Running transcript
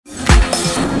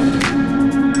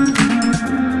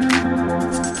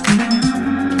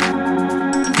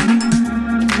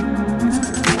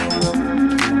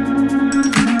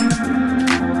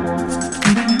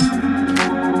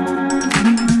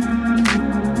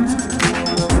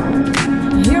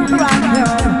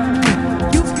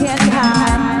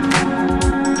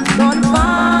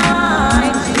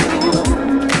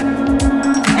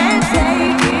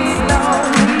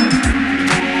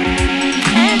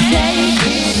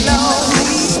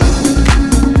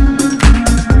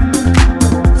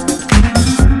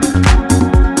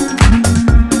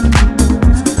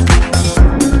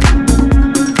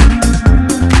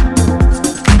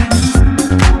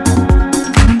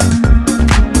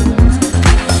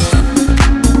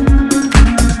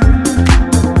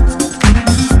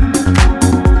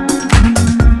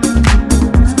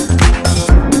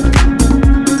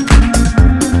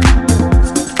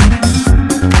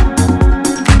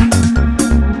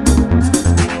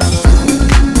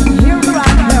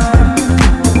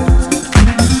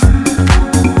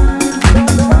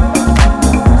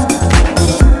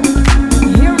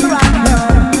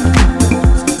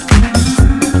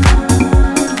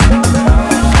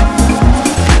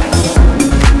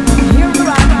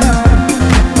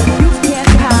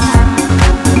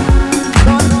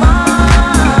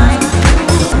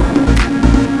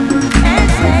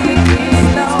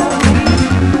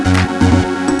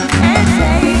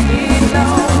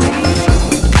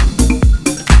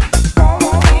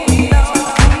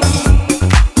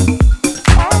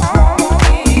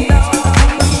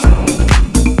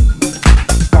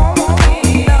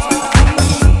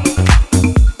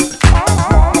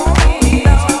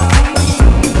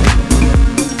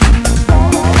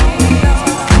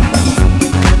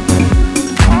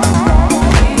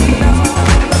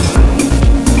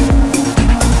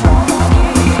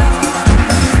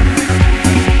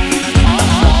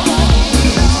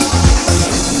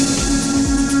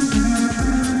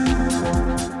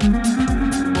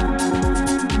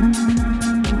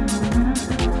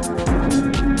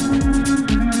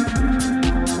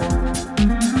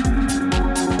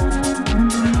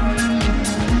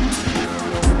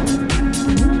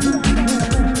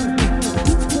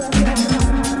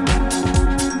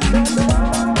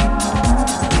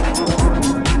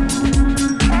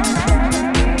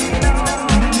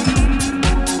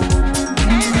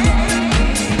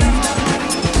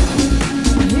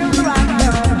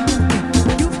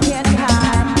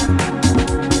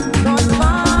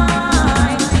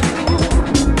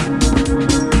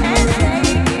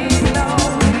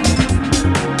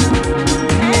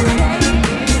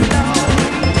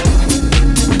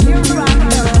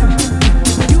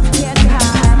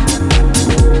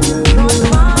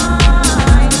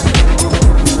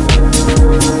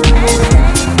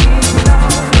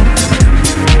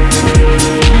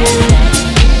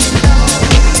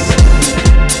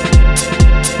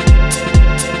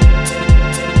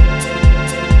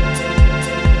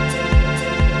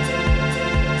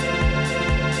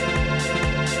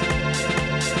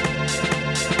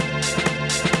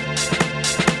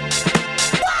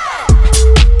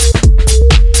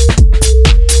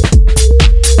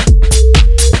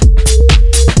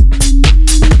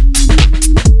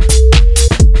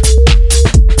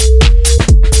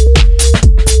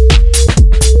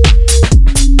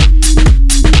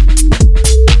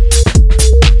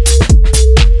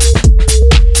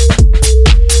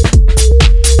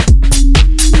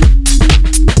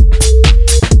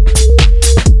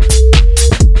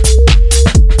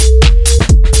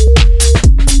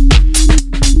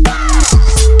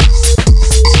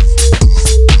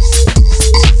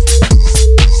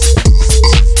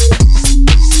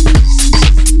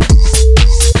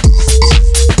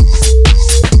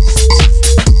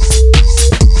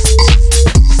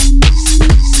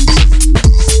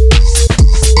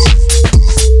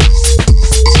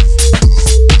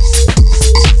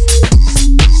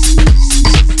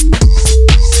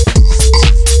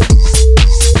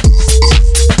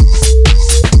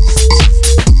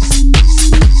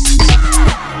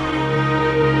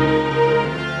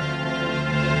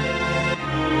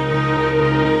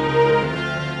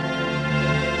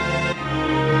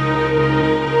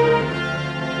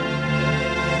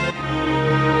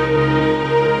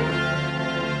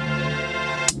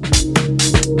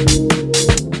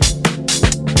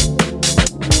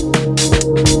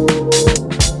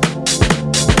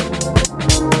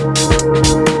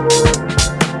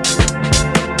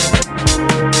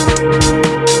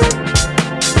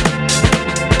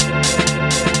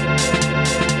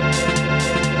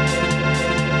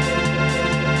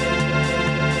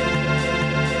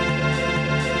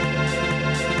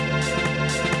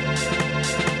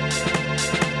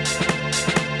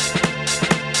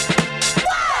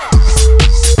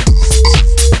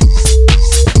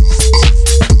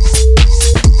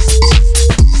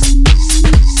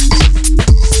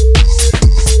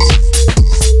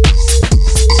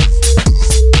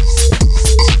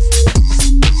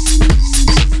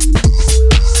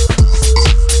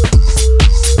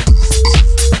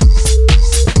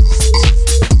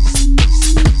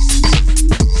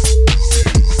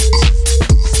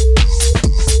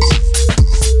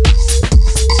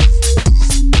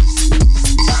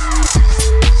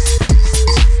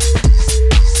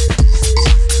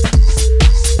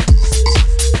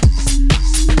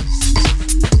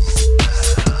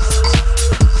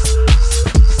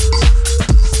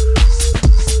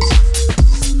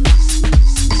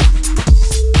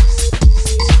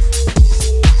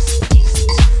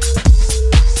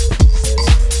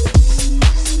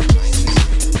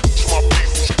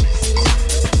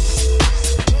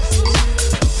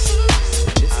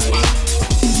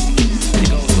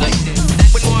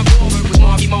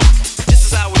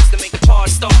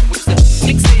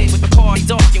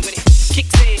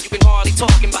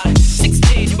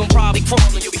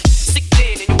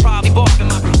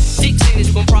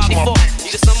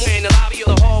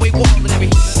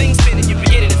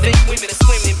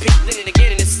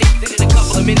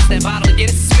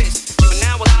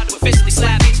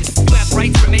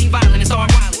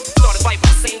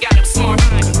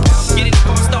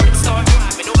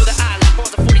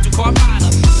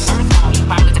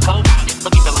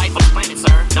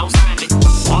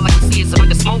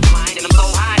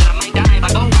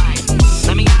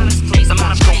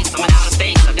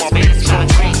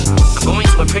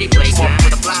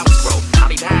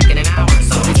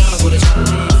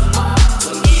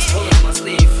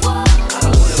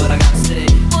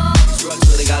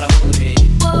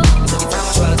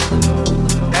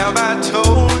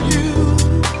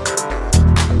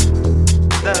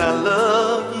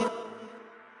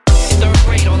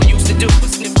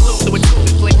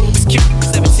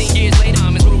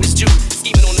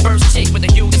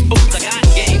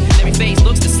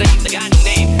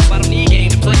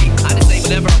play. I just say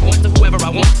whatever I want to whoever I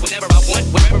want, whenever I want,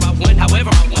 wherever I want,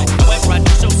 however I want. However, I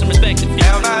do show some respect if you.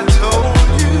 Have I told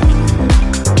you?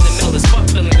 In the middle of this fuck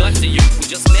feeling gut to you. We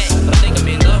just met, but I think I'm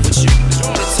in love with you. You're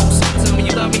on it too, so tell me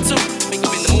you love me too. Wake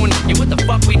up in the morning, you what the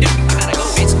fuck we do? I gotta go,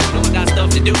 bitch, you know I got stuff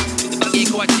to do. If I get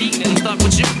caught cheating, then I'm stuck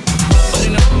with you. But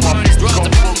in the long run, these drugs are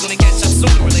probably gonna catch up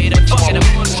sooner or later. Fuck it,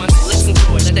 I'm on one, so listen to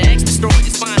it. Let the X destroy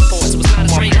your spine for it, so it's not a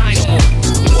straight line no more.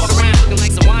 We walk around looking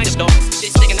like some wind-up dogs.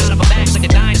 Shit sticking out of our backs like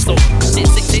a dinosaur. Shit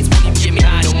 6 days won't even get me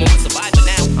high no more. Survive it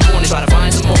now, I wanna try to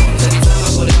find some more. Every time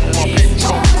I put it on me,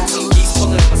 some keeps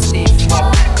pulling on my sleeve. I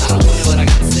don't know what I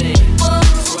gotta say.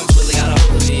 Drugs really got a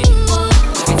hold of me.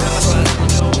 Every time I try to let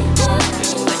it go, they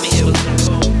won't let me ever let it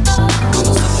go.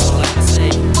 Almost nothing all I can say.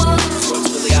 Drugs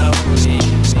really got a hold of me.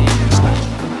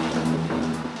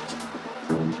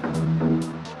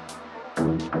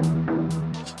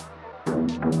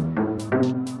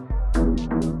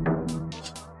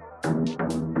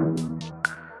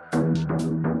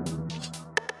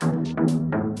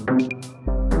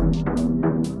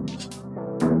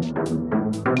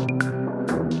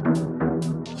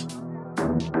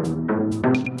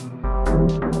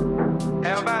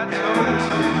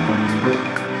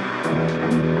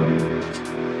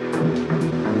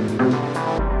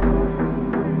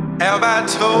 Have I told you? Have I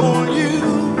told you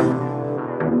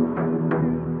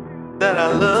that I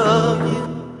love you?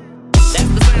 That's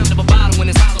the sound of a bottle when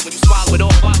it's hollow, when you swallow it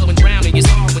all, follow and drown in your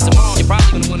sorrow. When tomorrow you're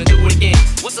probably gonna wanna do it again.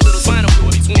 What's a little spinal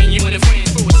fluid between you and a friend?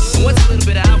 And what's a little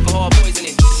bit of alcohol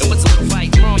poisoning? And what's a little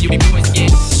fight? Tomorrow you'll be poised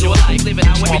again. Sure life, live it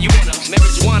however you wanna.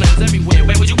 Marijuana is everywhere.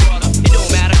 Where would you brought up? It don't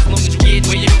matter as long as you get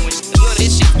where you're going. Cause none of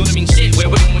this shit's gonna mean shit where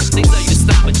we're going. They tell you to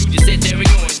stop, but you just sit there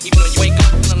ignoring. Even though you wake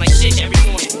up feeling like shit every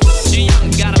morning. You're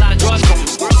young, you got a lot of drugs on you.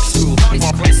 World is screwed, parties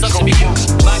and friends, sucks to be you.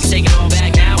 If I could take it all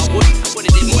back now, I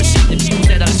would've did more shit than you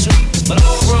said I should. But I'm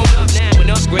all grown up now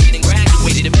and upgraded and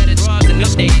graduated to better drugs and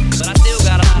updated. But I still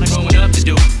got a lot of growing up to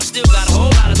do. I still got a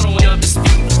whole lot of throwing up to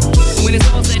spew. And when it's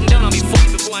all said and done, I'll be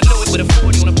 40 before I know it. With a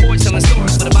 40 on a porch telling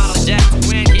stories with a bottle of Jack.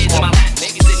 Grandkids in my lap,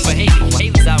 baby sitting for Haley.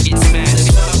 Haley's out getting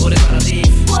smashed. Every time I put it on, I leave.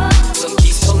 Some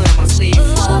keeps pulling on my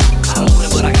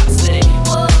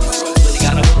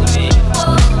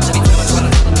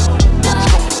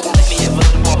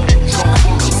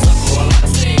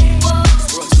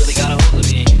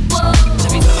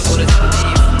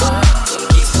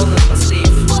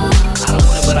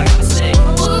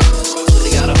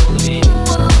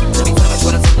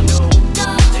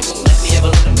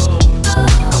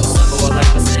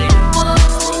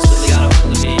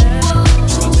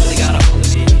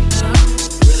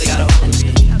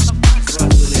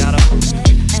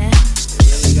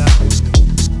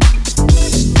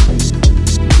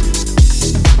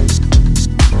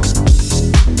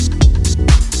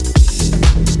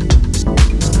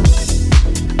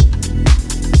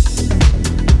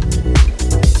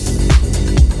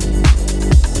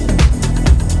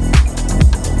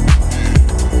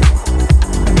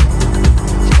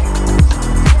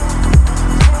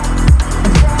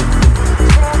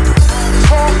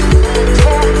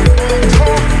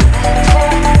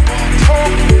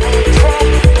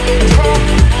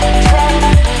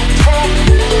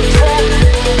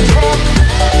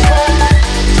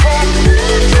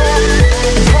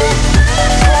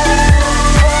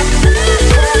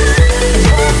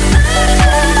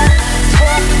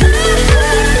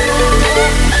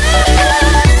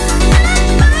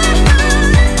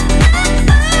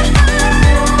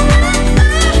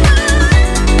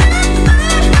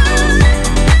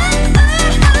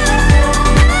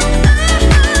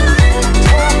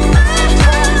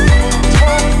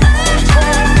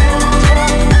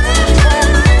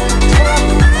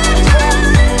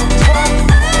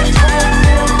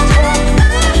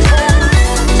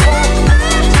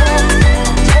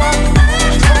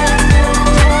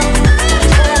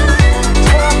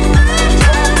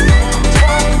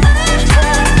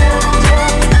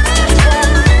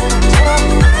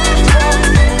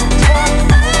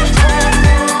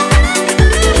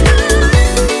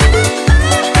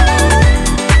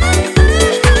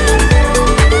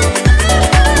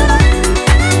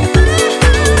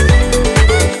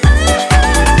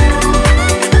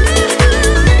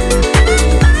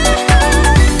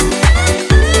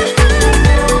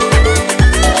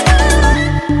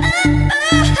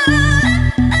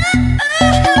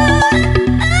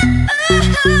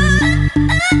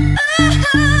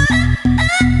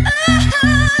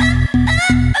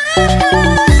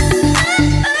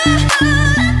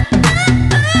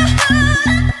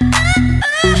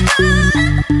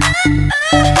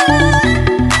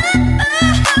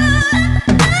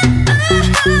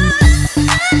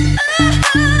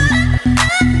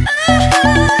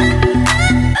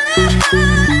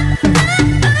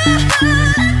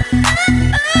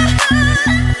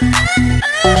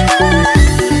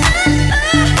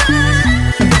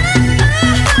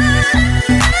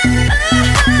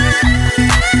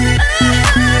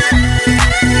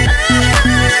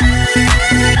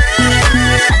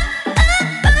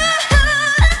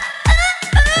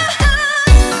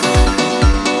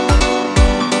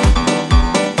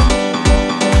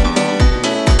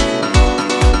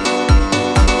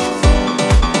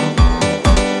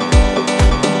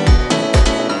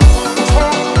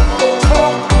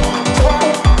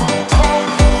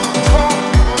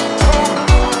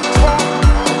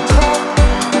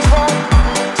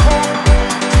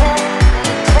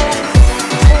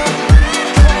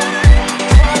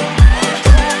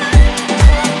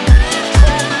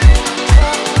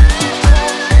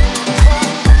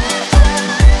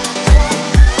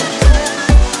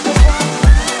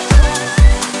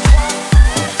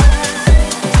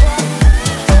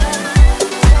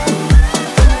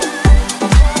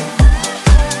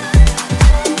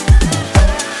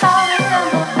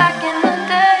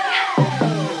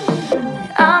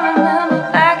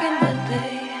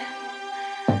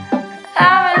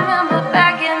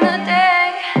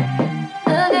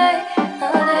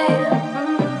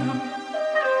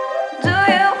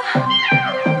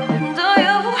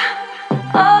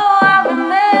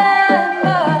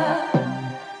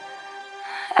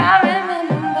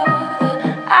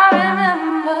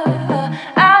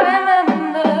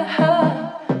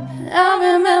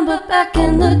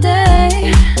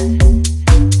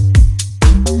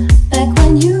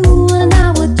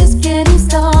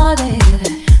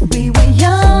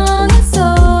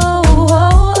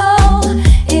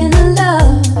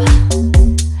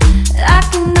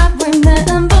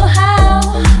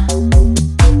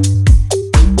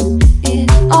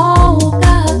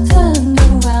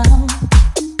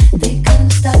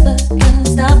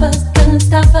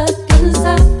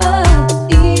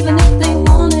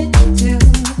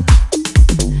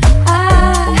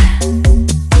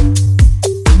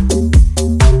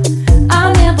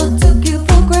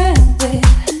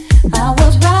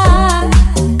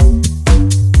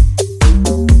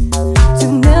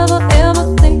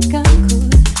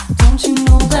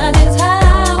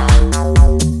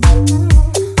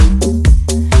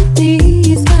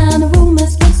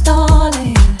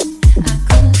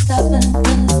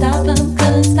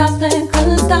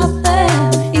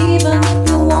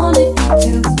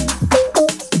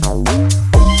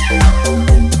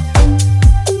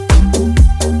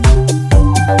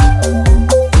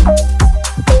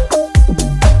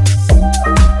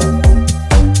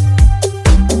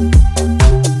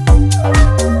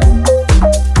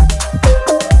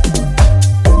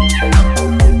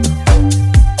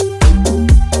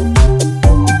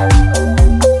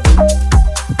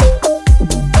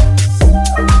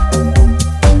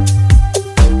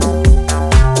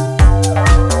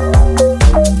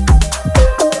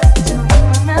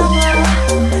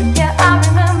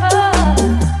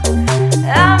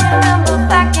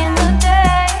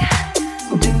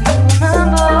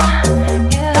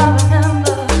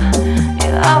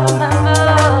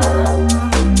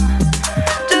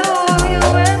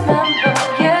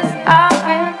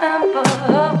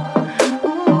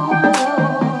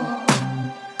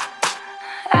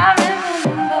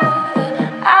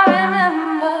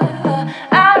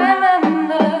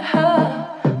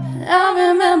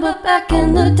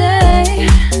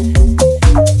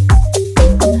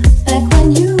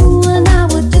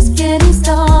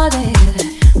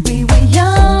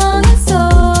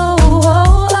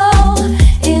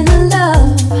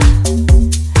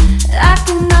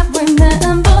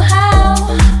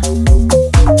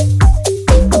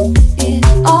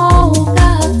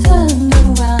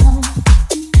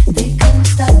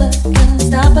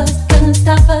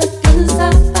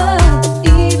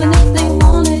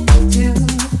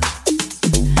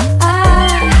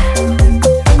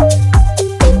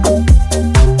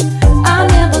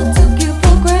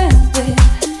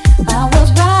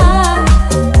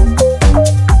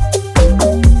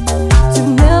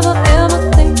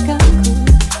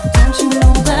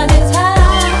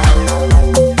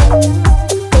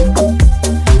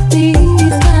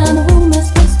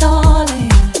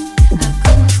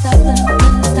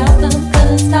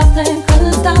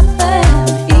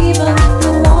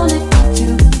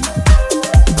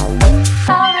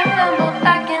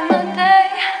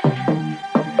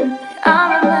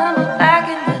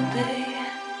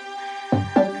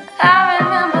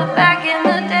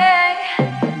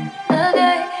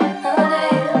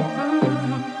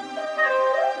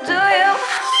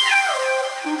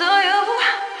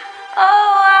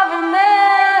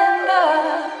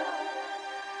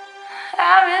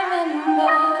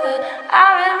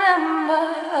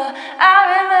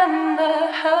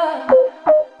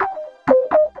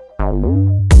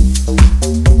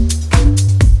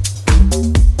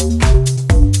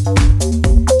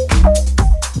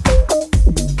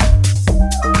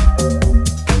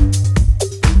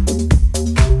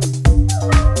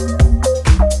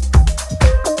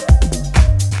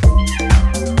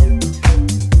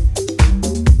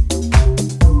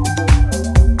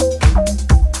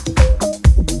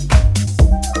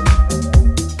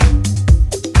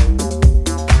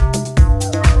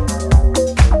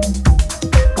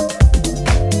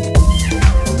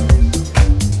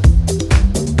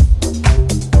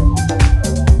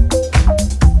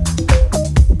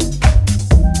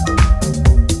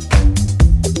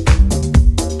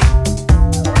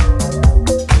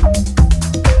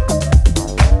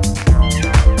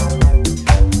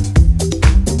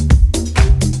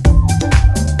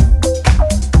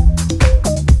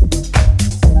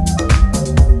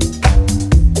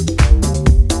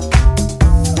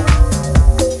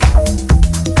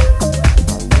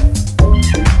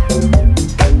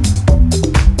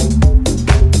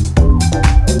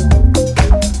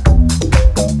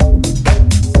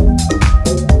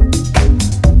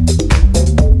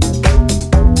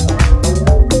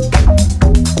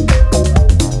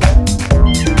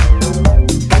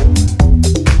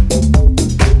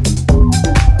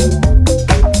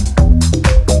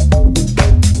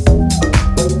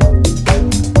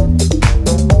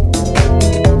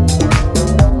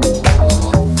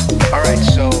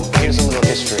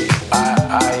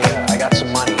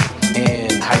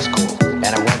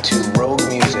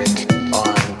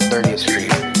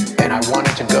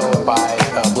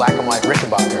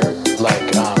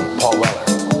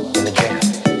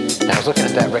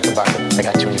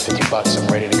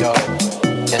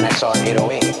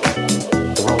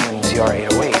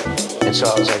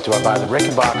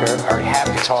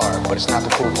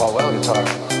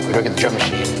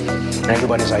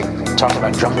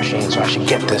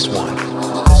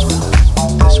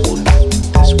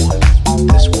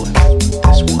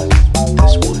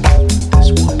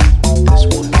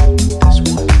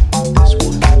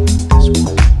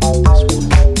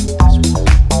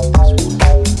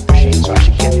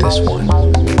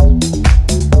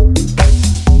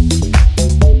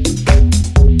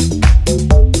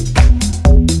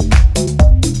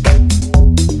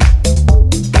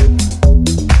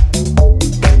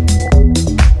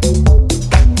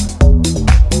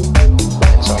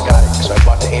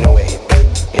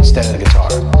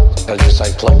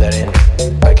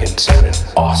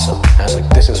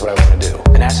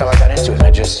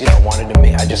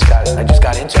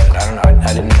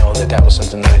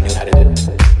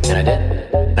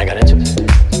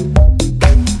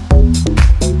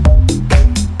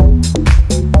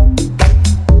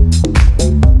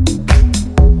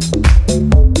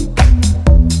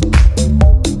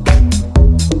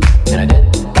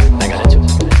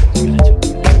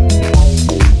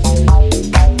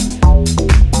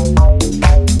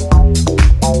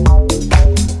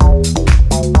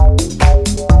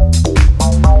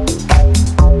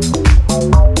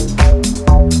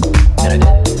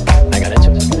I got into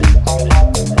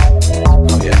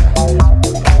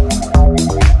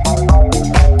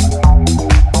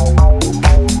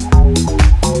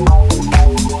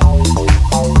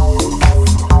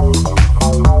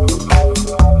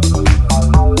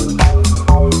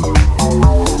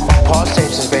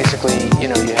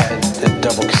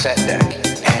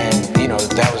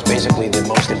was basically the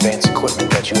most advanced equipment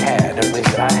that you had, or at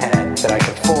least that I had, that I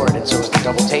could afford, and so it was the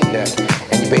double tape deck.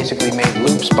 And you basically made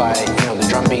loops by, the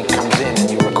drum beat comes in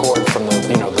and you record from the,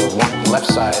 the one left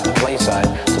side, the play side,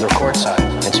 to the record side.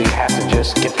 And so you have to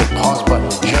just get the pause button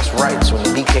just right, so when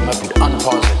the beat came up, you'd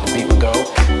unpause it, the beat would go,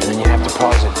 and then you have to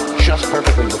pause it just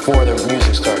perfectly before the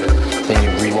music started. Then you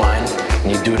rewind,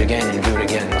 and you do it again, and you do it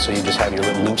again, so you just have your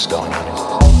little loops going on it.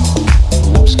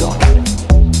 Loops going on it.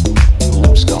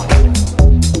 Loops going on it.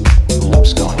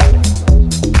 Loops going on it.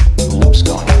 Loops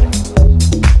going on it.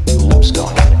 Loops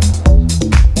going on it.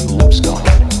 Loops going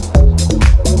on it.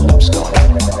 Loops going on it.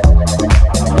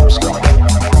 Loops going on it. Loops going on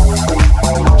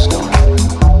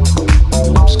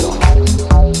it. Loops going on it. Loops going on it.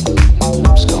 Loops going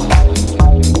on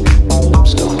it.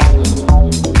 Loops going on it.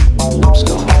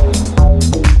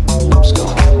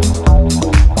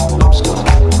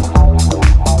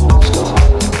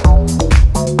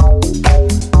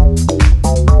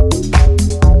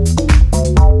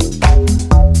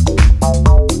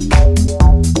 Loops going on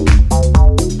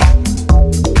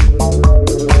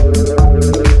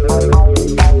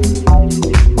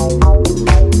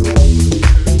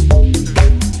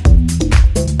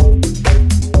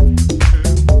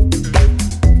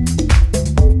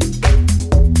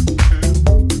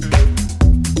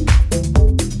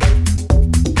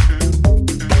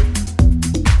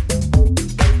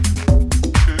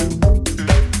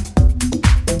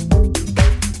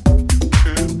it.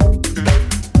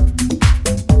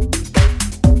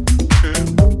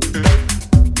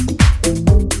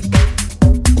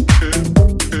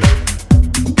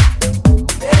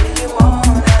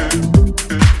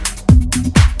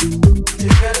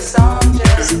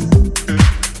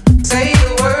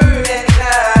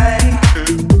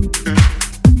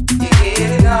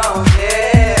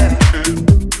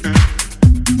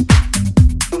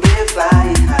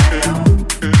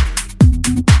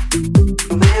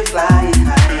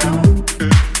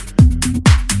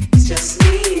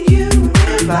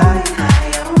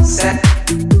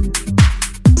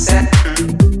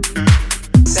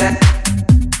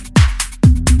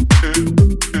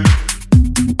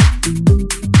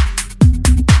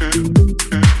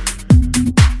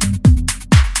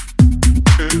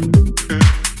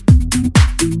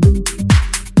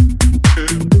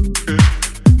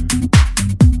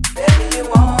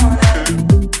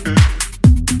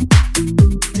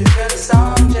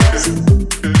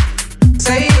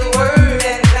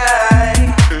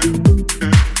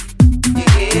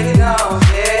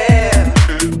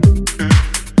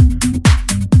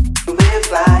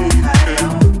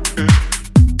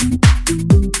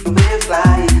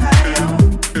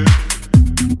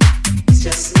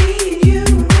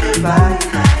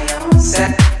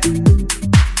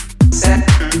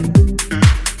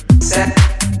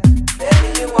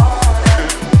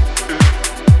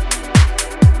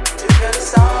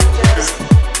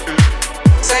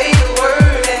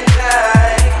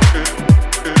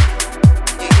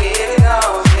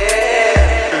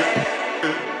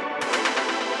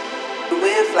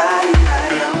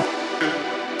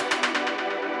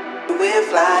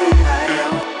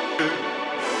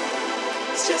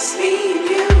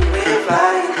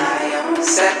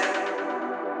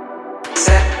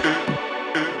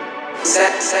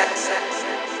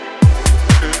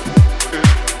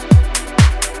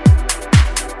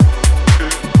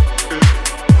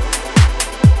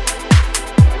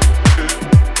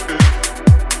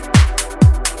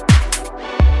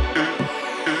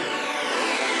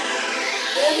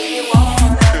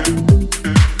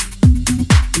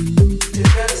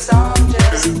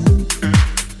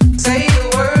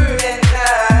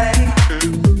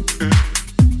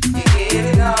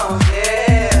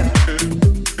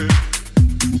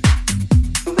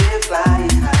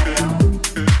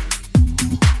 it.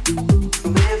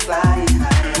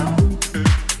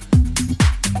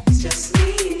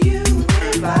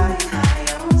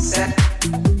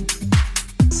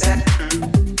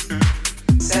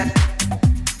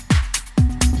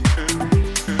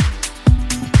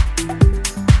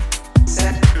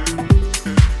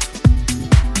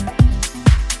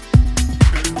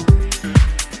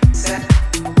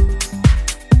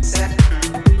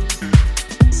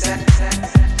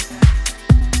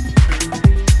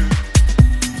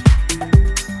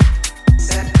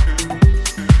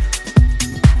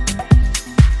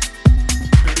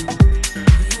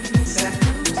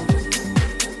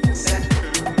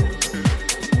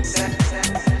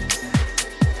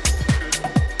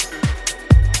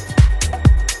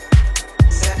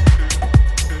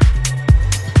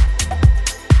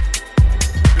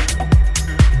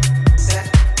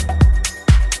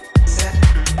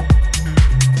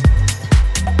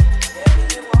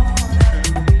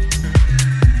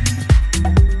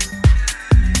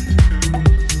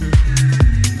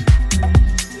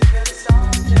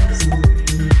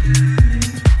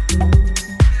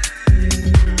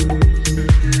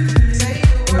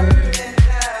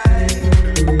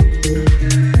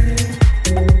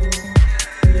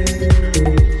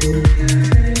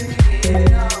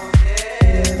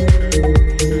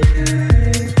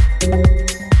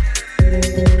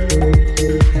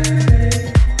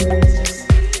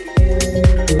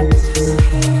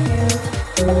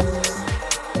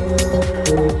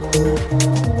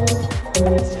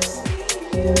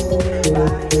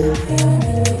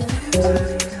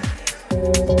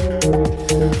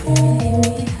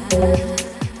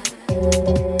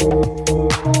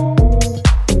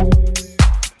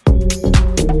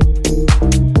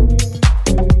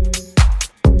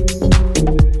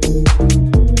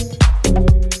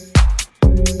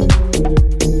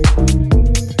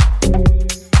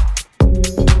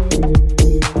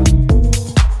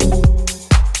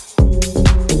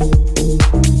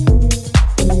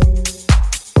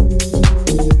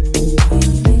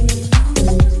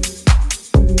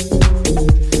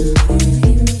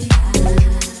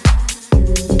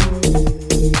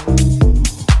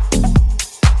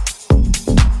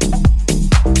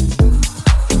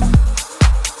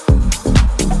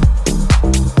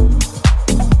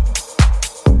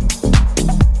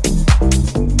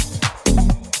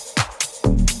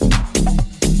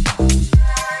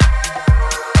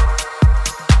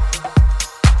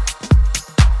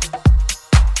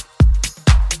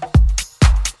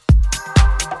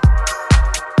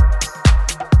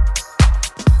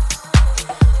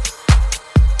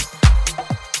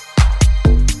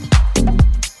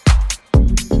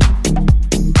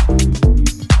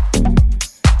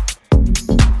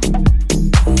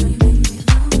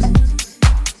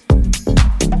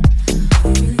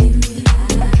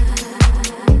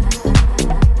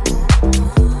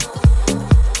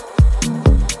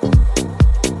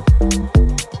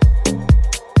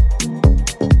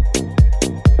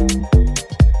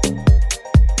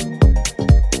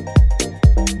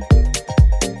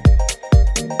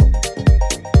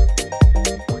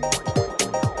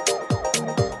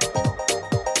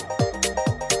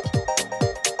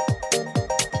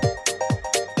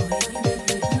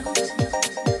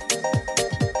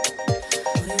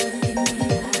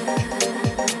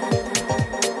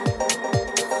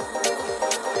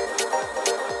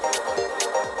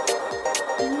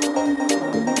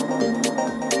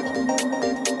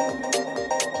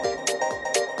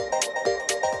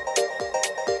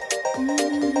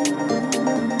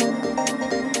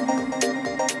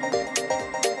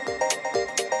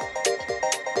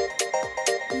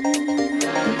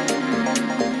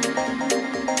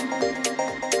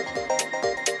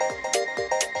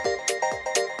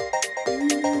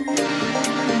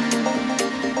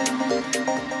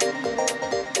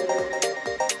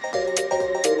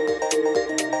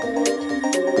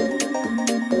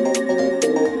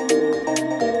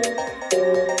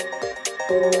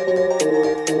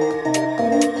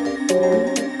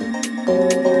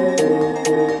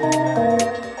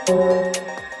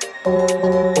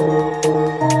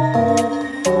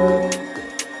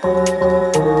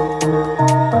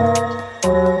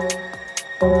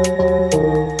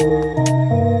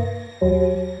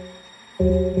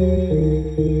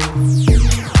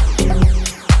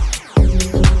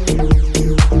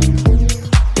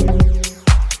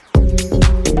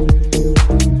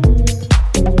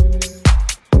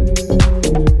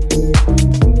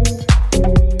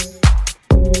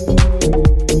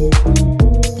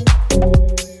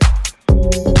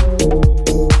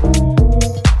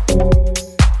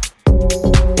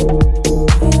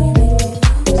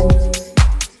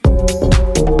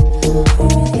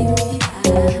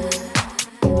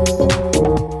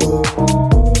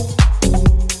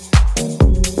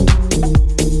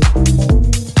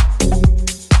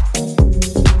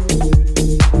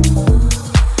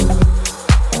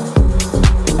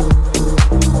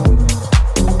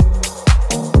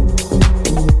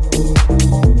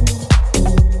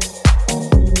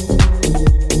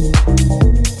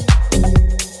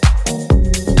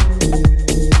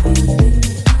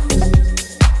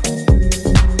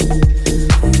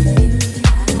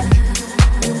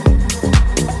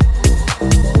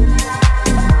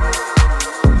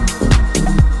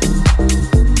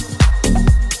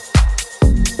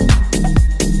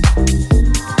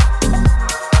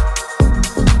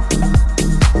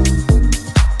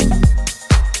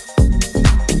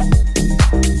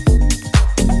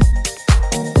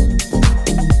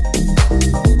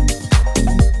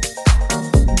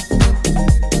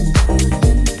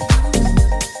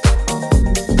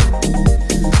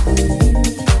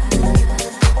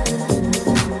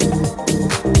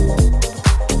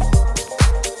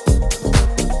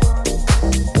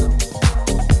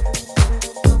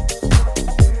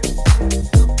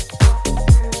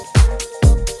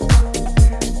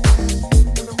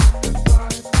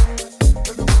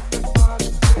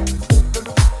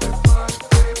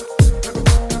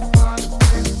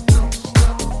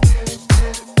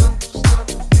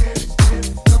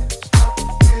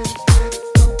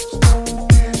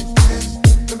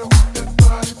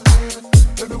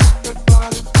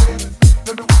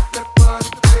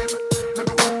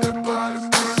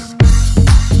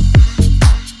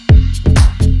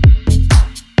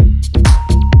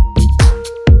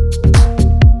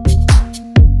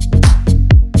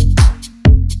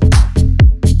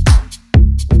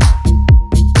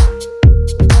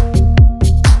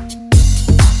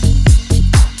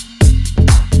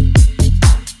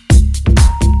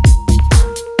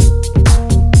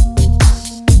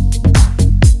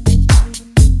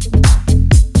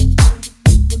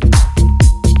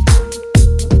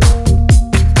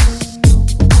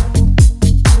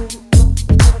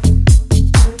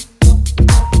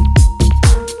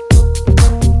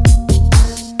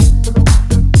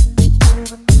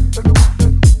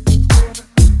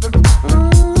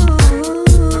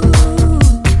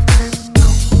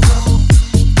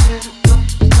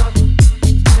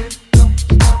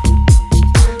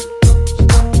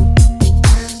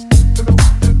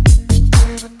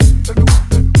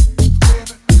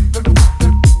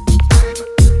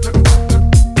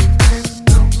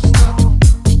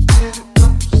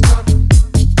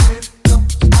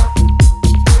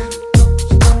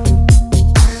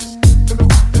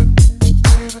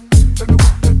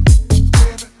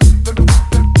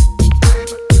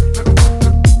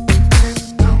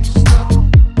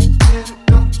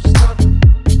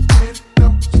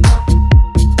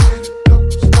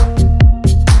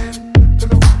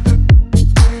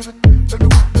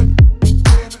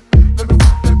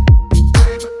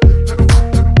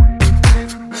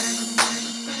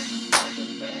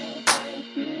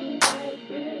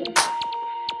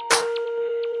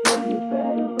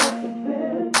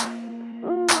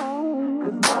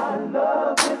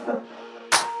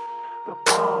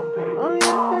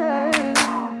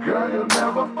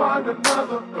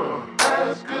 another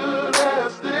as good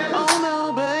as this. Oh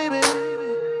no, baby.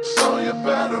 So you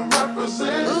better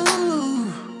represent.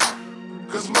 Ooh.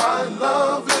 Cause my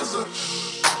love is the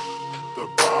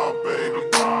bomb, baby.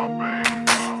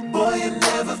 Boy, you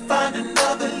never find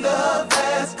another love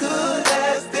as good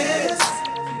as this.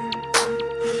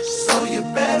 So you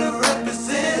better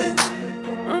represent.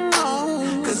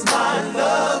 Cause my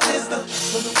love is the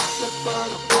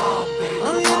bomb, baby.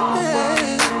 oh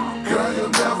yeah. Girl, you'll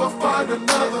never find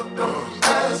another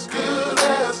as good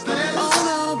as this. Oh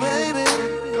no, baby.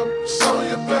 So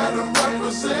you better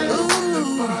represent.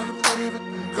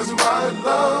 Cause my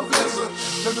love is the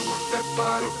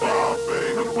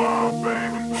bomb,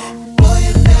 baby. Boy,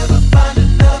 you never find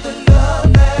another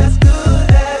love as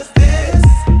good as this.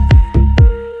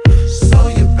 So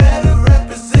you better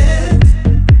represent.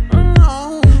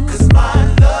 Cause my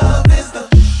love is the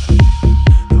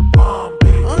bomb,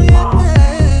 baby. oh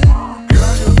yeah.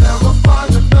 Girl, you'll never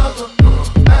find another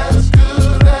as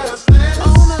good as this.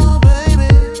 Oh no, baby.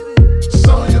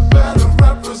 So you better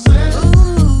represent.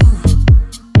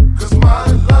 Cause my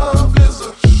love is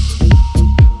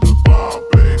the bomb,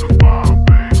 baby.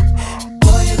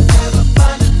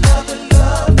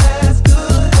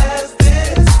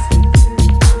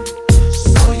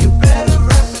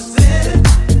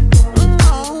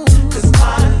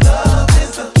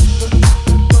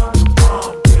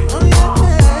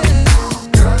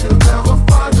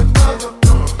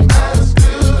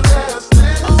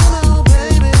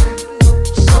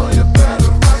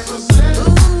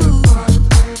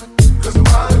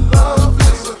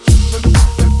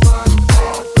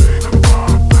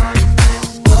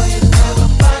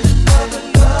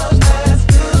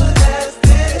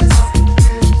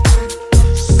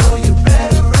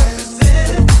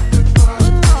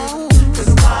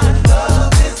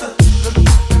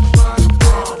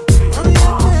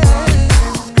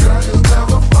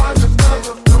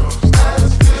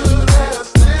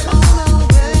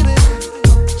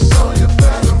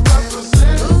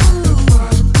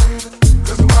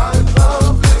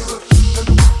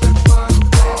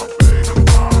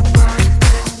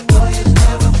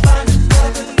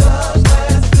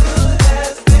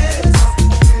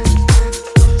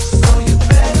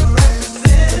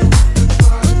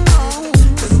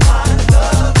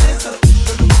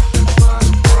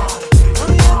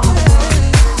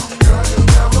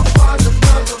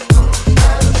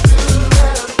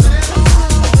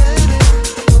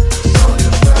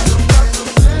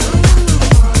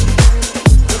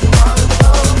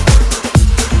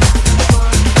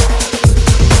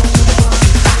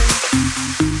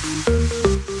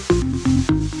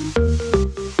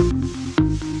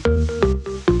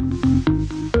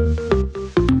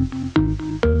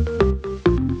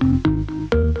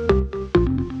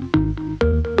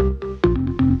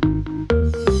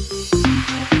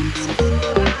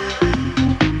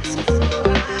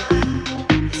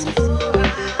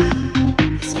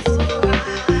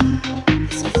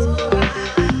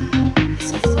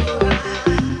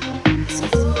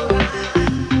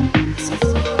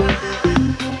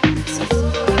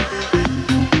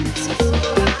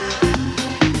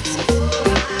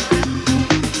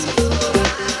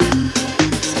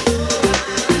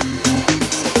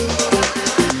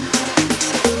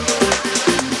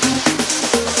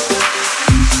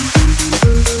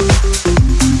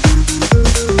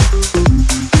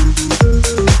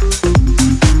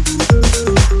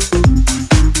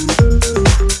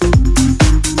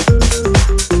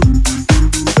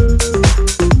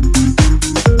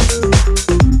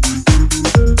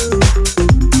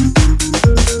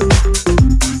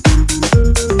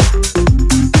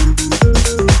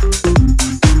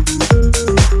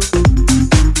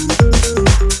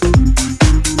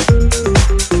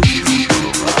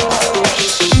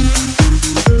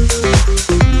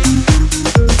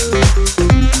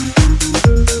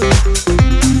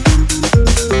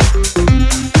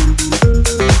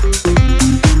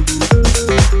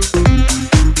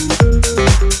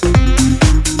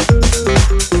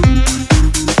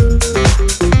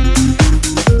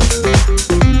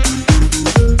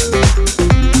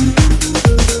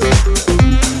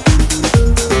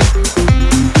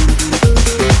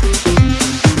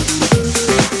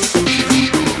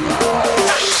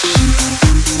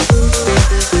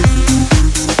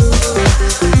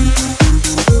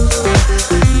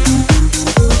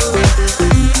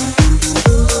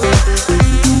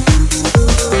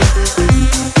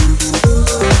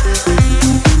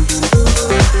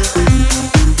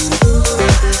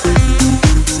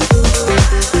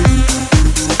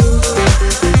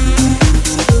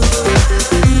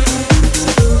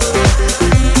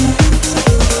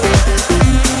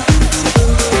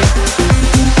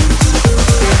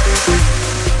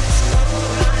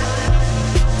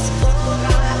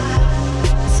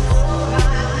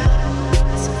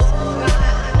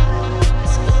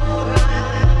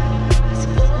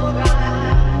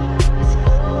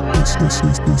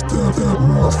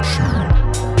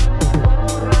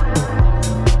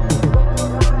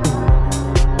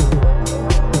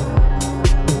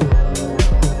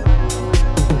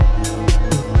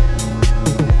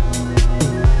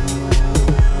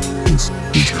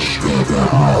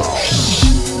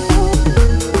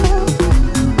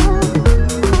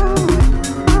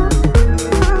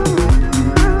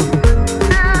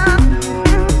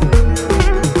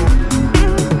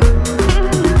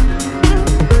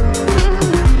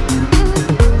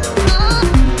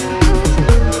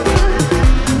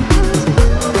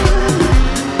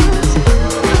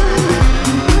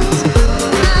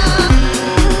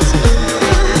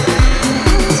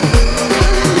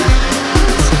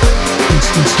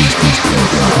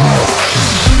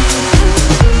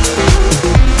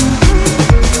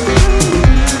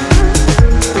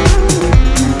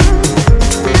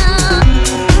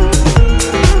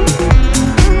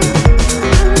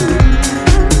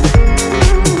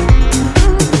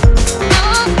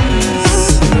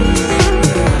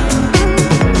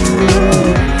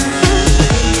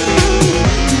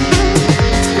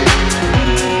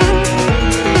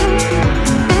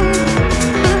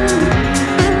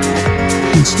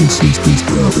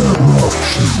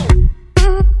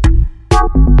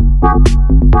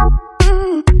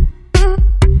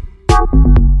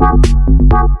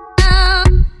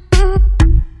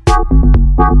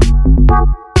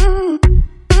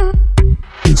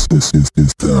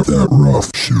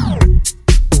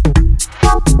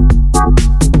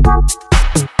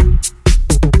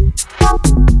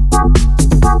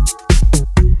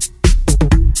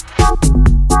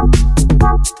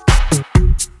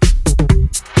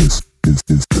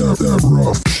 That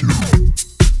rough shit.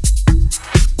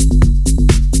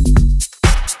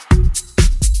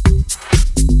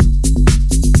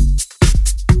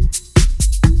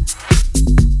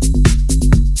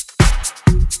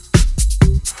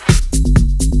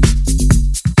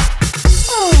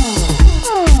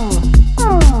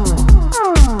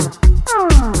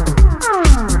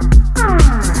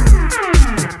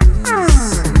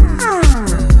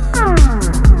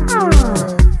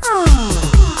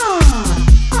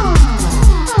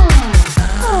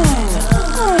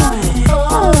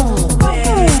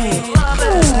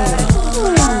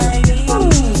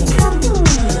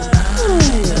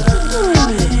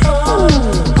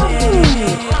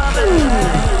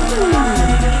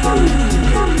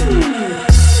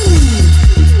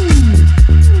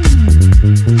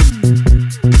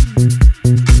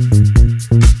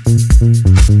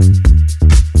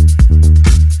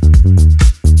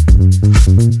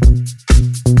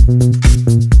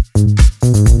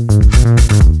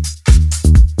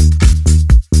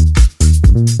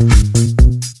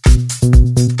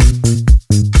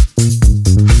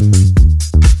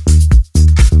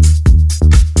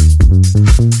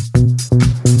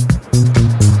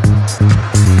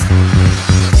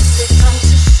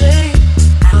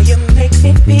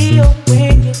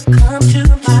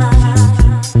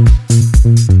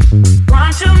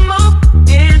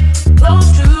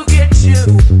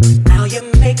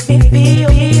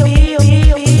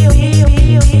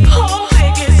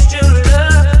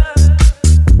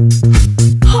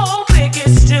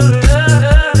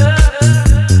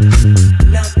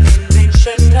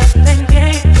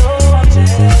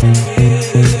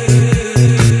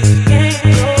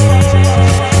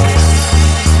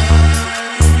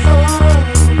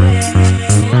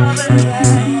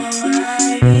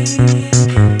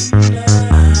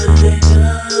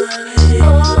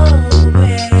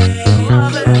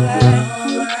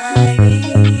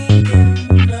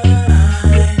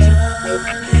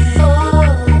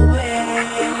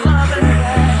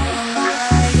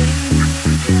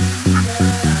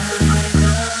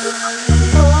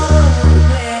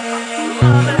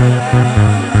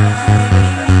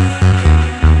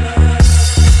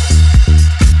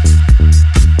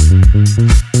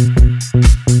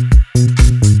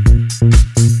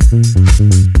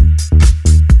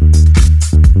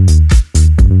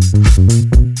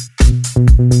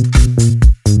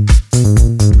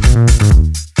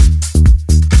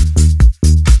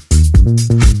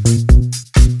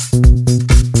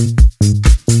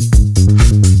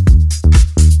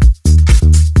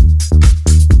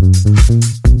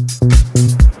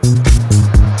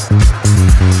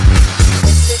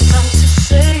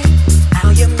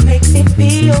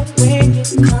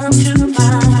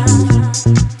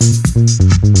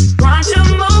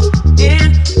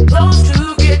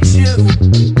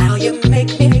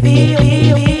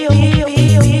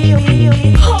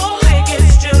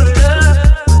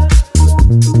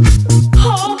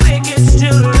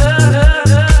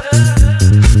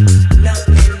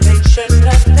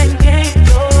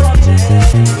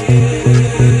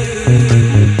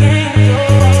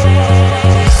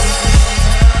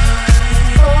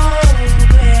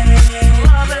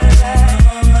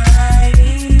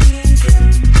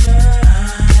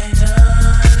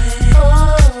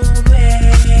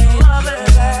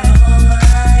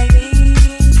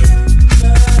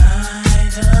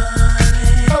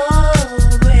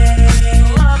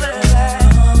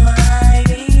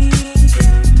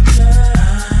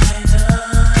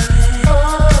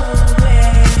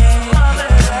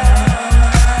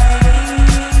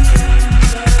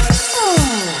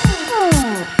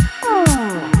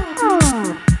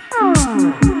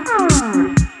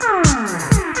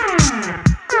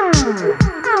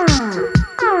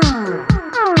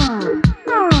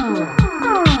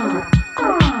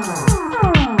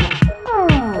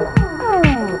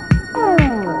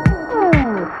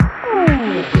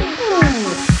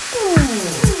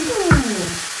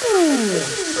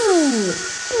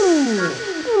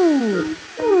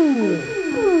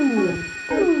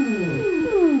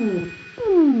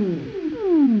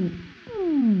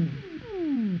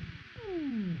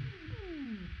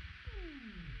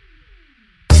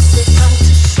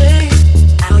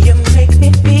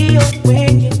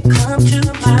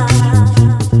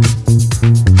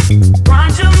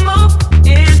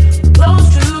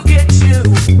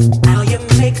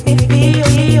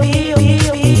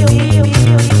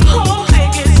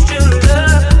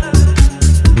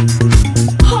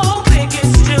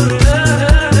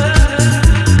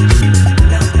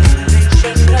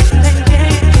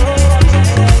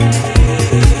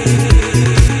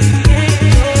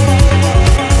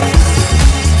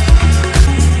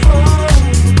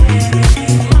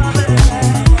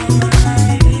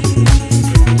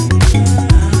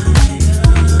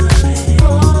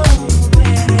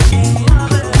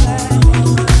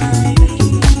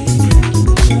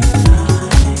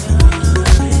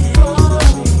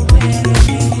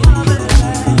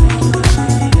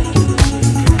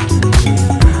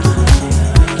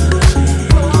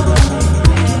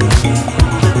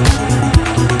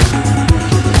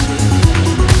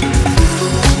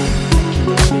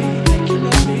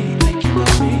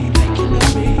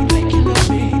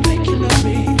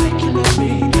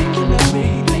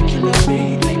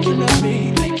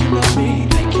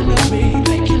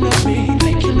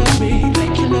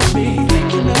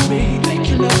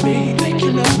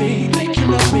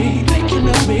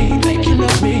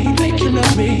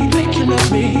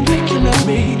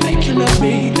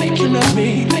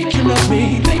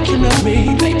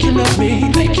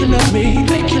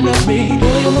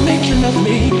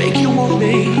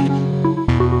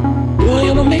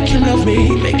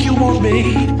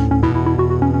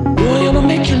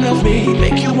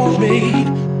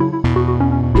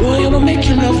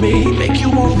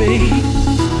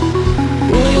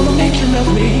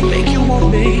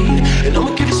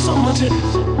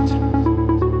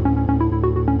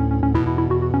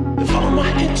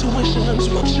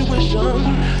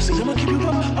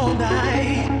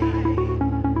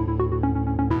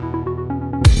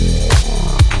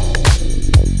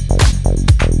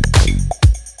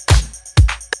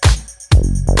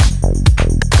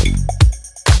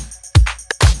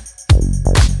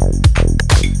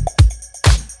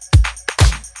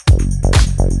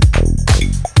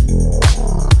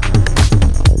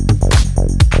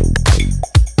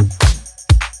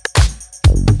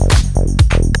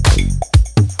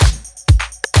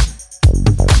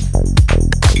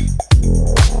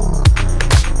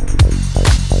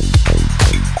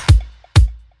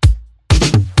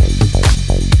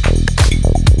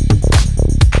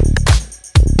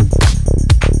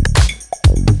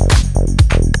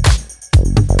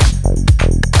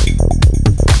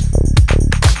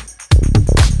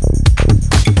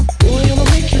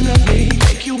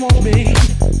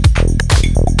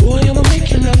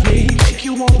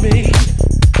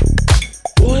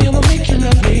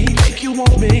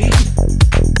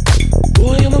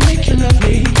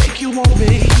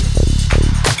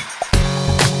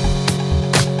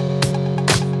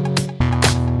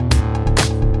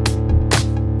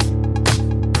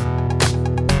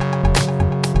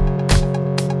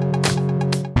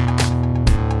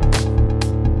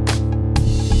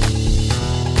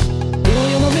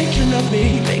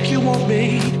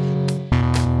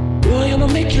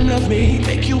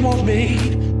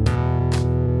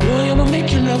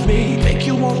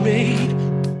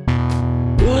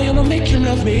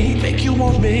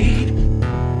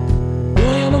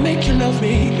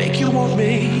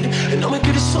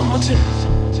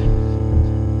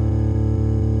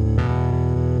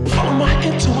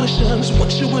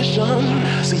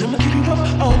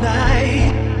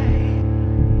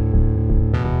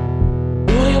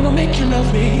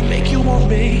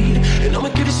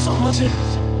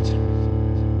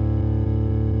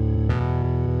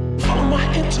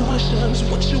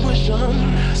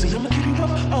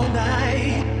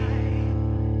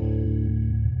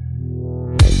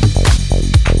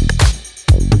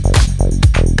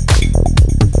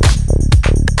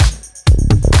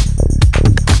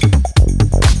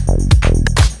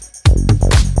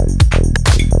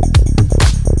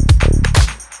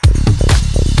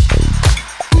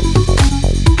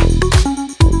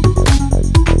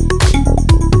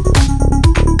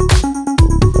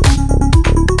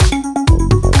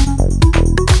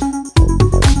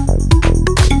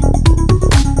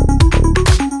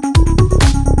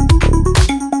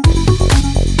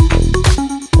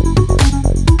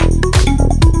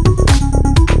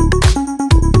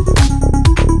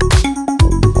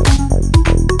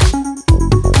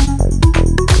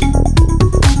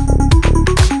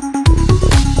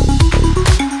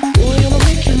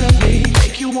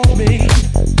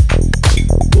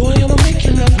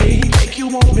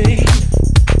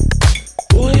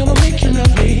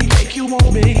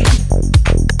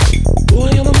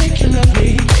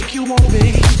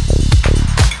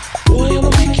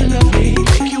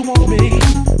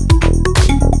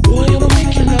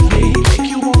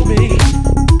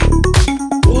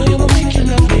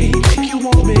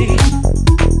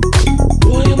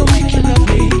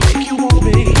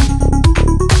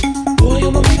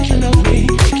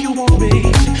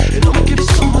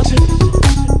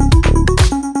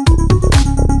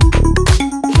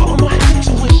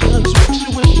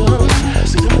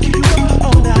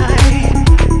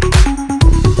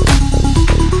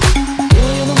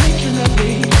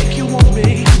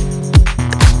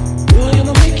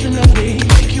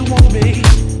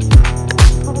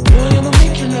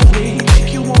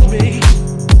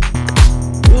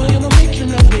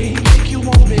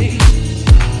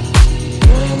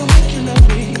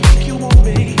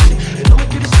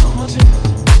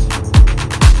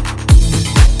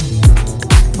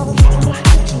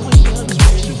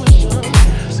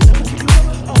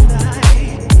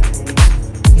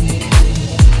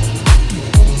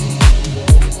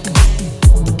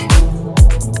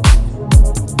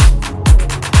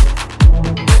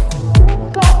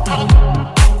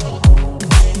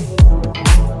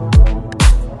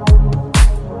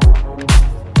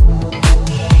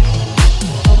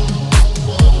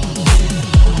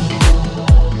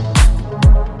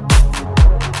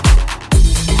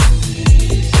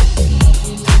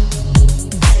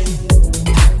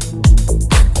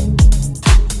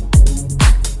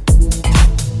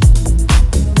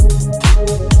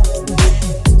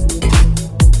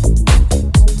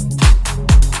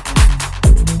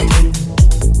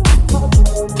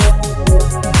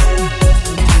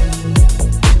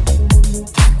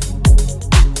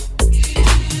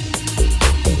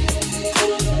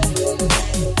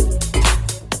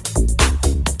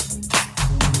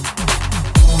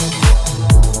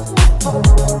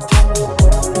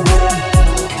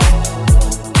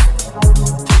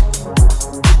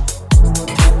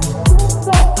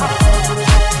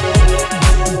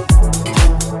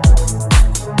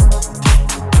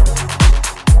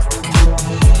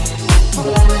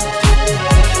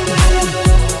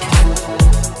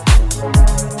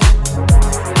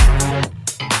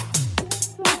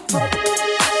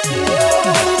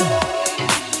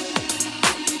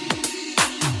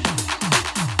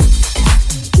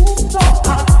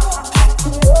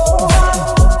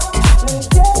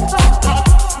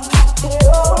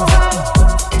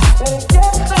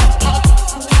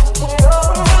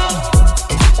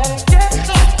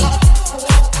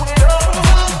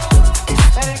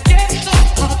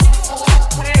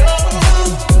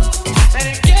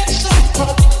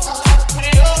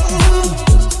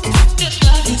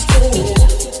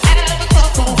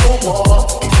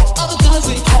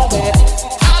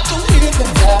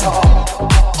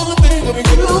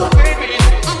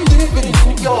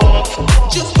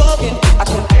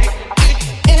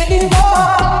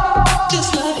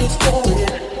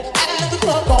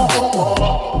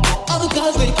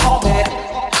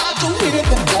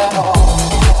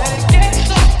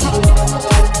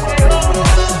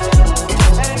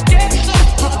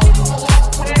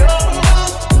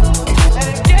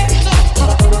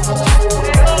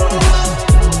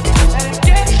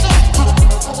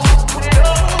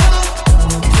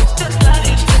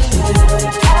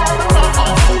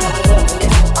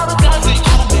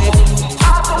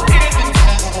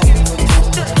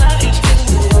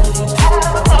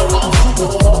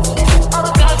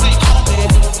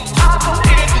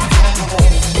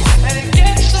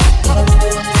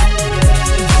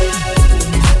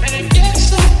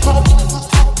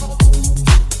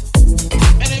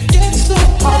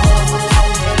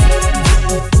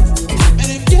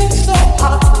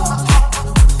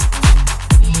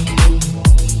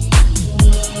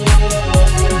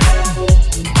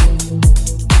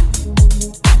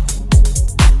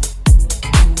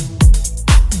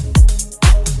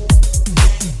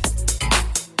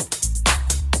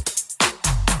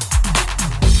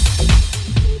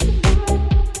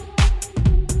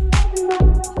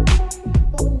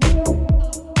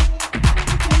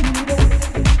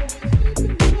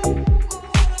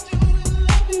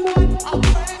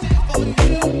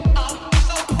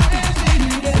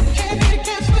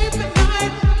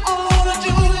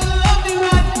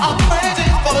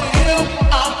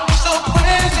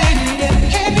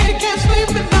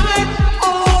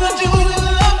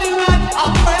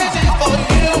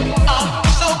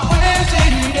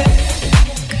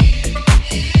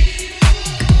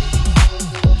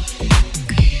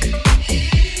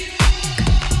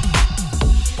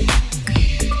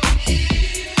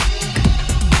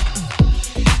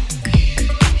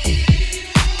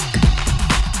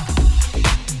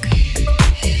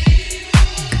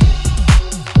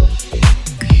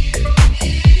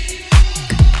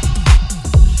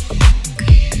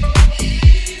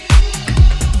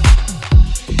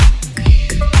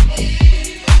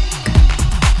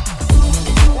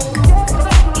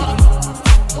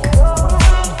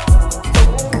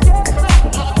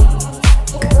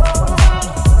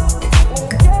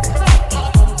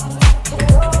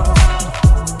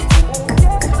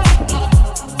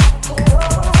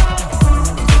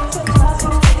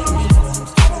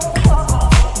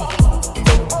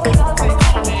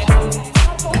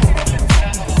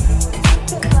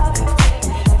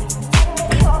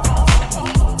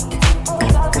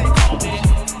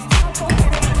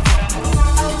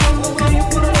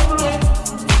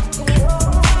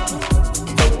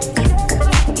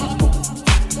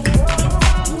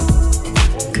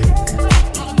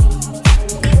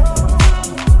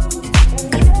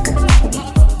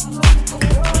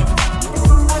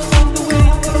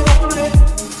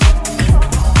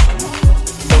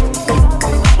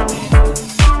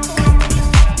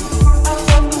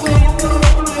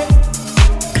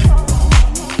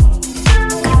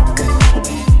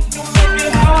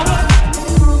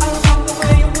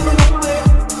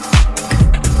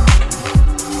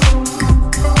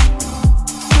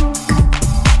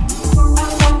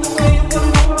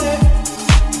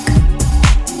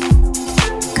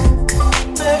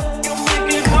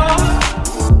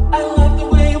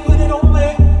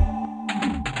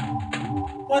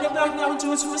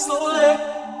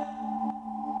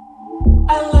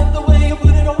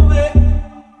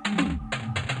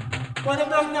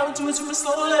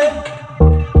 Slowly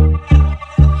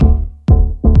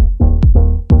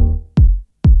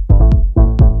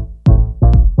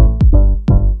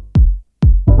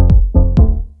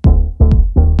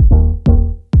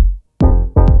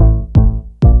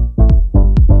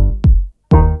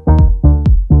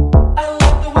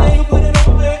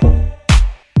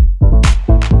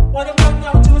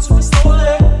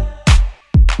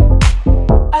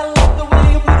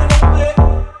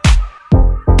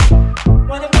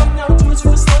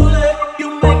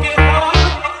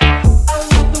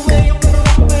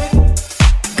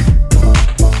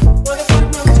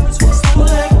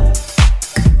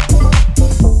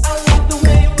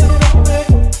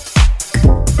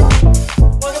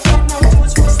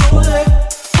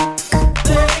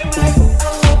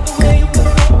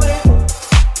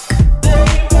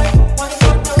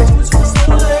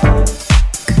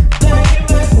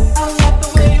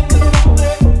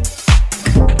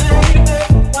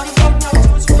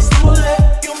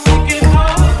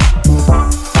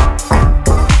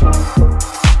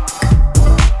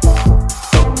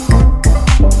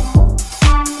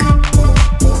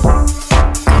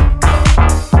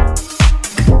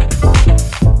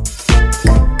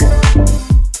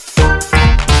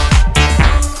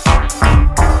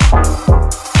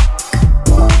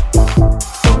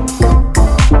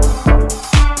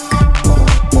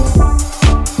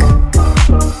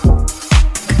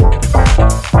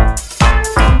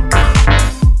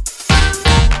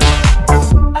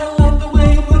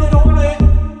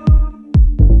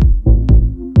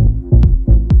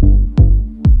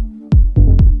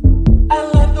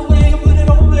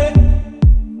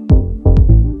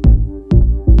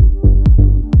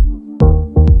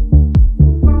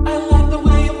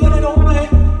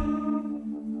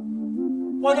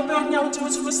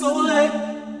super slowly.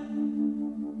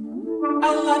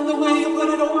 I like the way you put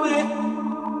it on me.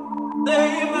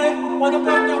 Baby, wanna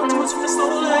back down to it super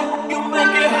slowly. You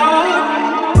make it hard.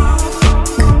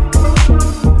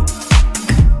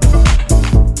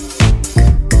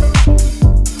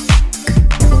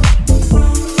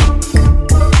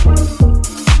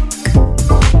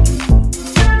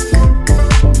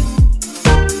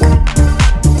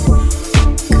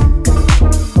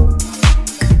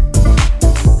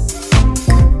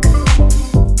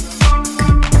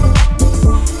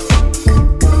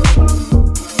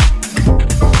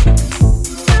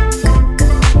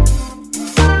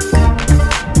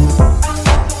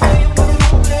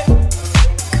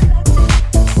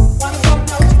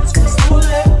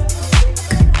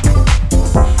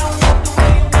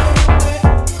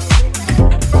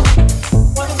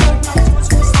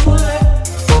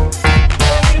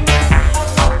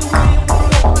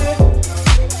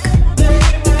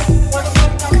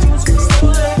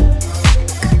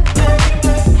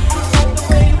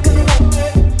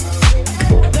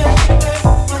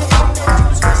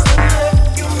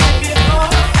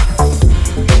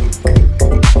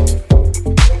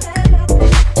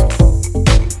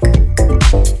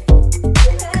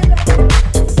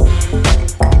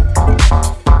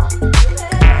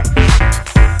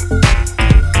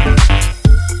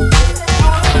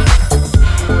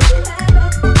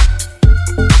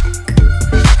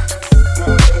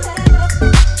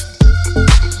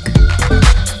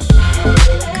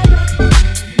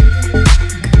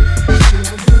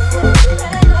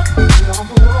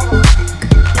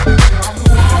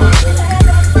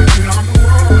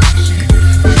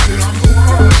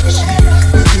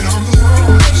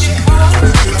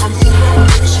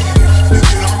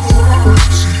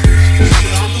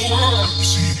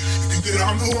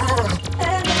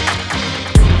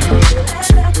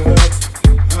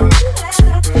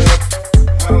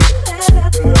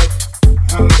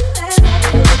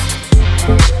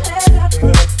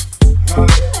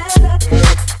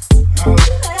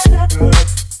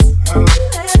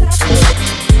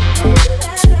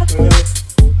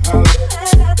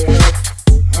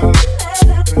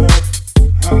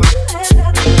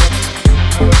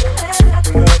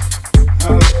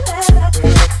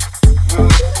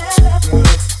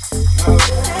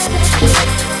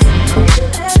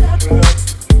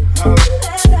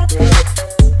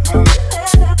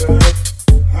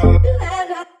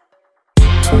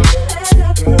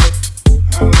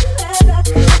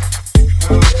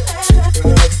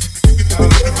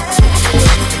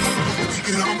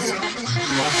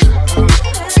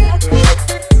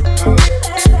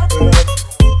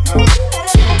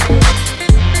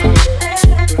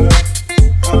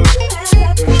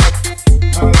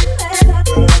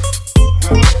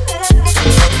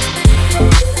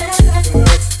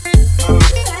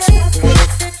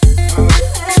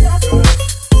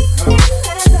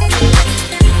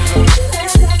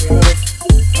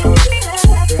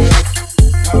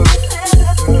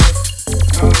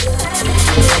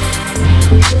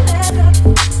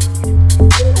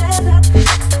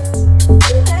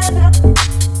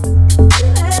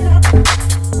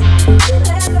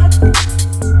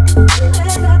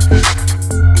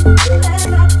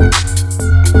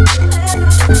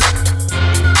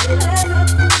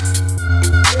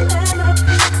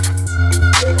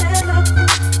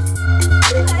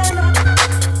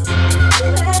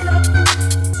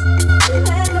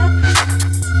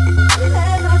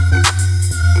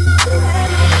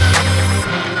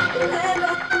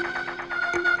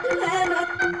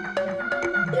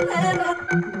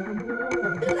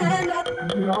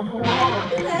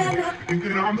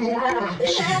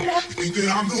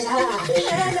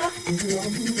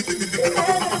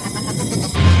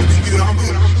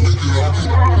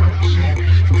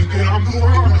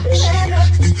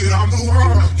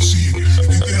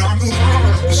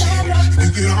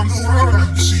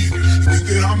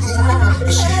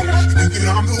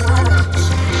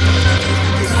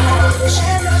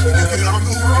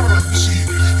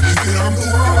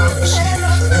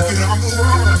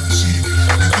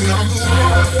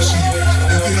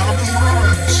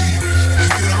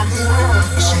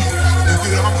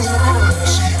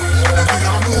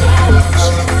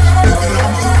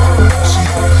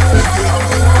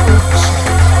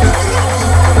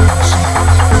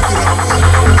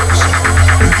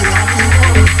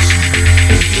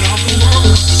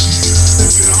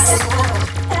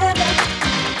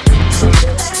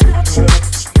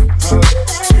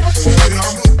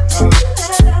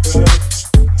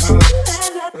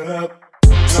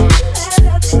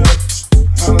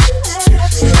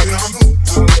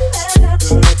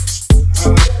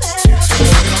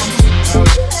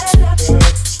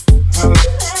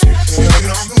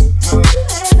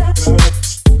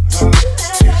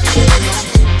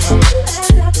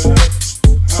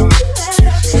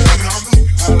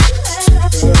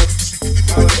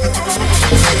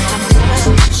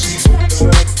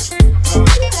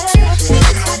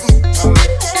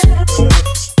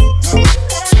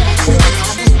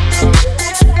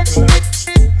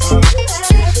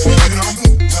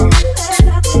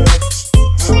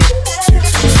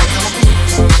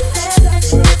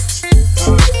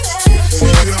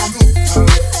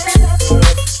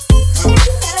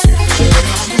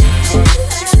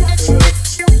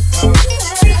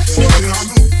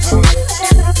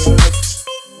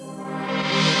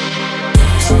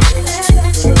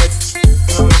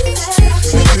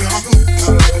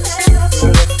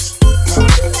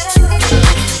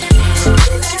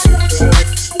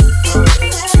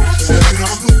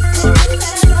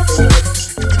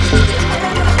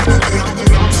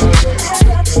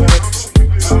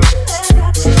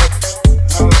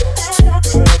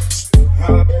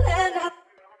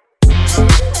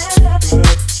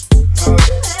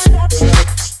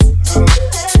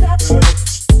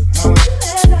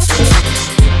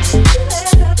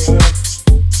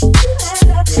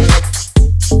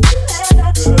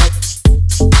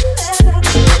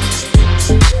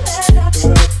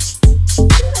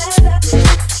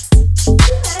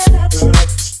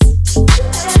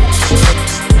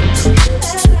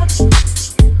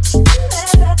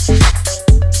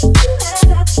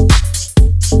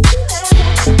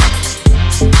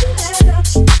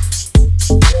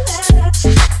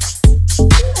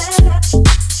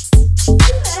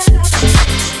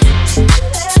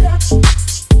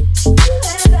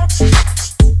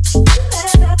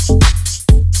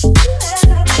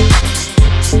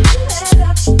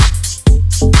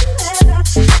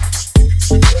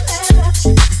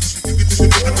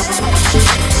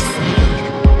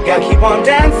 on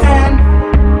dancing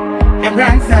and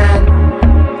prancing,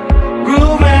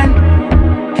 grooving,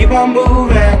 keep on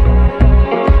moving,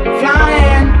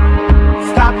 flying,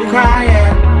 stop your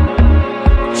crying,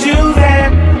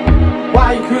 choosing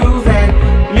while you're cruising.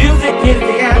 Music is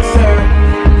the answer.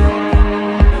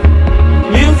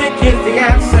 Music is the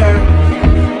answer.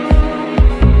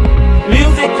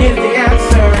 Music is the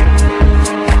answer.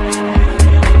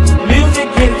 Music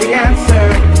is the answer.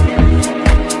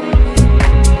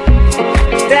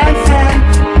 Dancing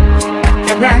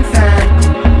and prancing,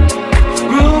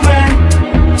 grooving,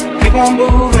 keep on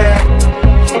moving,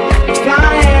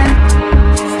 flying,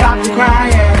 stop your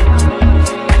crying,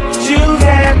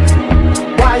 choosing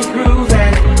while you're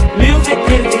cruising. Music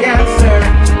is the answer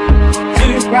to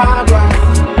your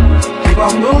problems. Keep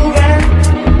on moving,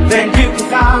 then you can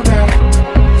solve them.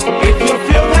 If you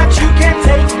feel that you can't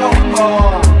take no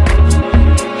more,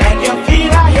 and your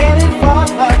feet are headed for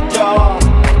the door,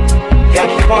 gotta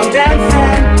keep on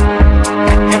dancing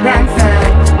and prancing,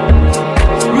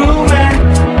 grooving,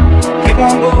 keep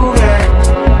on moving,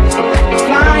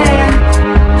 flying,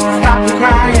 stop the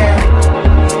crying,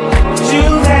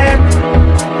 choosing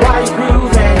while you're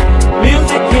cruising.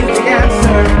 Music is the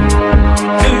answer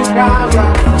to your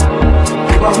problems.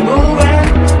 Keep on moving,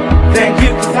 then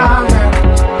you can solve them.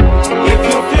 If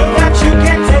you feel that you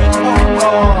can't take no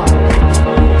more,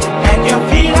 and your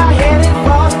feet are headed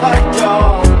for the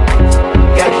door,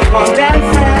 gotta keep on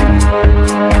dancing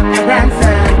and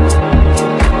prancing,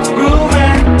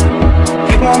 grooving,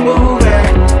 keep on moving,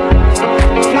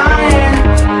 flying,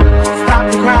 stop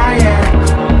the crying,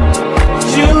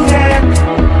 choosing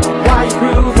while you're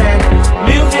cruising.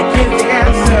 Music is the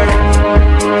answer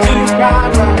to your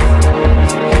problems.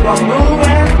 Keep on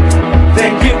moving,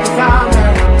 then you can solve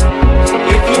them.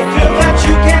 If you feel that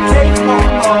you can't take no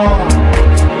more,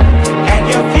 and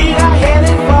your feet are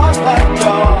headed for the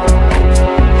door,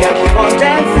 gotta keep on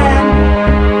dancing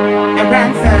and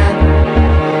prancing,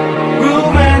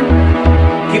 grooving,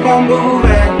 keep on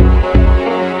moving,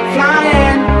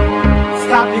 flying,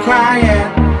 stop your crying,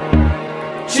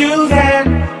 choosing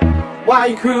while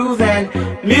you're cruising.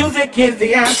 Music is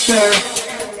the answer.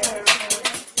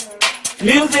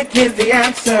 Music is the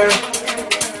answer.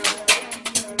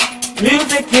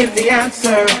 Music is the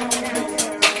answer.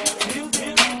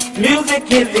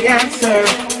 Music is the answer.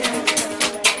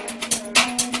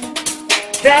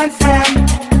 Dancing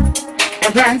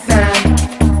and prancing,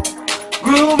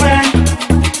 grooving,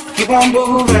 keep on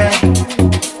moving,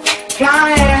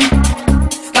 flying,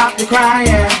 stop the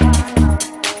crying,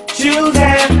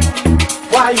 choosing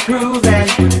while you're cruising.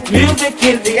 Music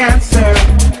is the answer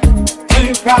to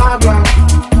your problem.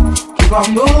 Keep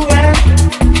on moving,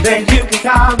 then you can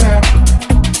solve them.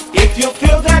 If you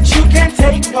feel that you can't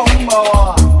take no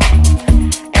more,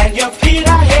 and your feet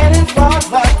are heading for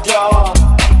the door,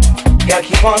 gotta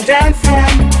keep on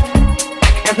dancing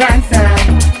and prancing,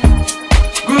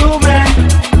 grooving,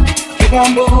 keep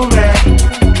on moving,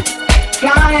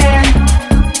 flying,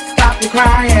 stop your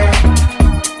crying,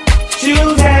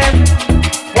 choosing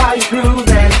while you're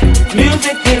cruising.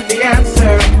 Music is the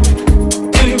answer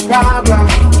to your problem.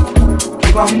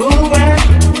 Keep on moving,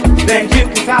 then you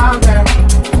can solve them.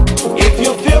 If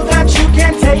you feel that you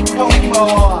can't take no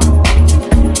more,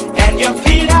 and your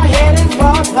feet are heading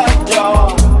for the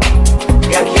door,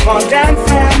 gotta keep on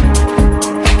dancing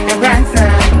and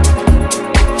prancing,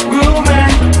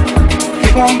 grooving,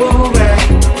 keep on moving,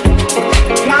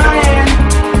 flying,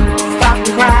 stop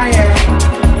the crying,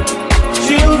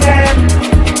 choosing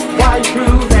while you're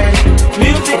cruising.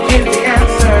 Music is the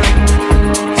answer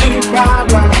to your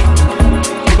problem.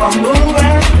 Keep on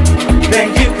moving, then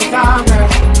you can solve them.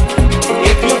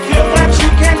 If you feel that you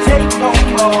can't take no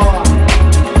more,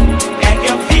 and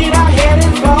your feet are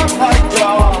headed for the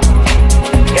door,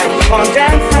 gotta keep on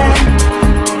dancing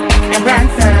and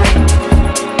prancing,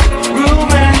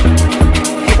 grooving,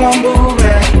 keep on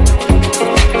moving,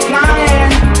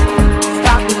 flying,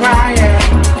 stop the crying,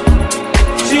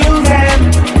 choosing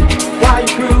while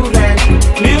you're cruising.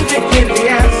 Music is the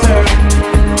answer.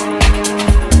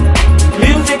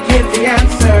 Music is the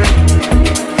answer.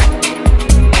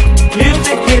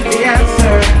 Music is the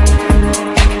answer.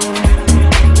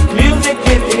 Music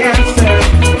is the answer.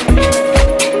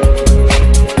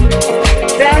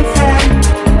 Dancing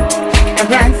and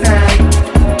prancing,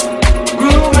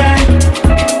 grooving,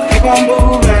 keep on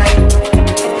moving,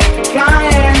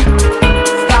 flying,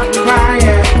 stop the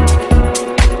crying,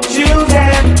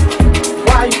 choosing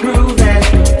while you're cruising.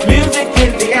 Music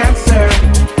is the answer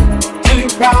to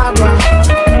your problem.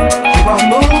 Keep on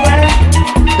moving,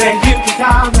 then you can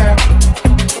solve them.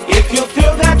 If you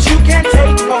feel that you can't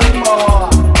take no more,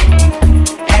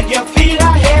 and your feet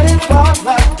are headed for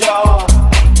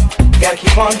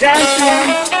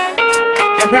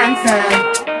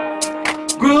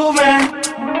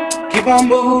on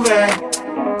moving.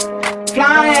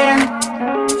 Flying,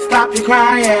 stop your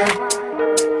crying.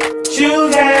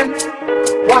 Choosing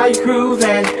while you're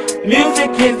cruising.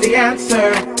 Music is the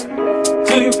answer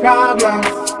to your problems.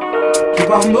 Keep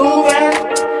on moving,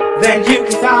 then you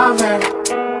can solve them.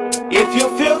 If you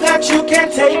feel that you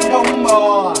can't take no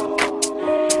more,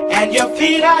 and your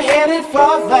feet are headed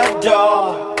for the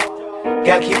door,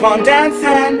 gotta keep on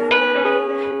dancing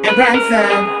and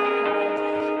prancing,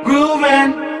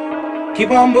 grooving,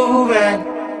 keep on moving,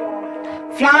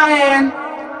 flying,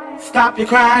 stop your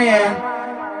crying,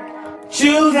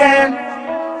 choosing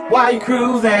while you're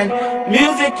cruising.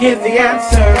 Music is the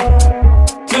answer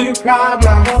to your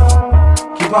problems.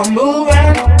 Keep on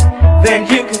moving, then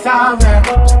you can solve them.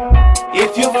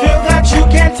 If you feel that you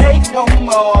can't take no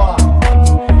more,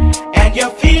 and your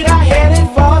feet are headed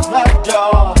for the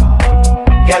door,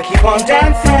 gotta keep on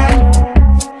dancing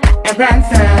and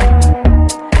prancing,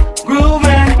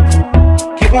 grooving,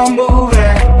 keep on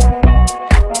moving,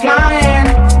 flying,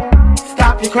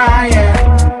 stop your crying,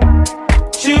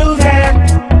 choosing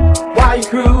while you're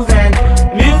cruising.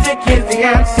 Music is the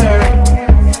answer.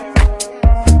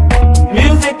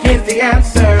 Music is the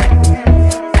answer.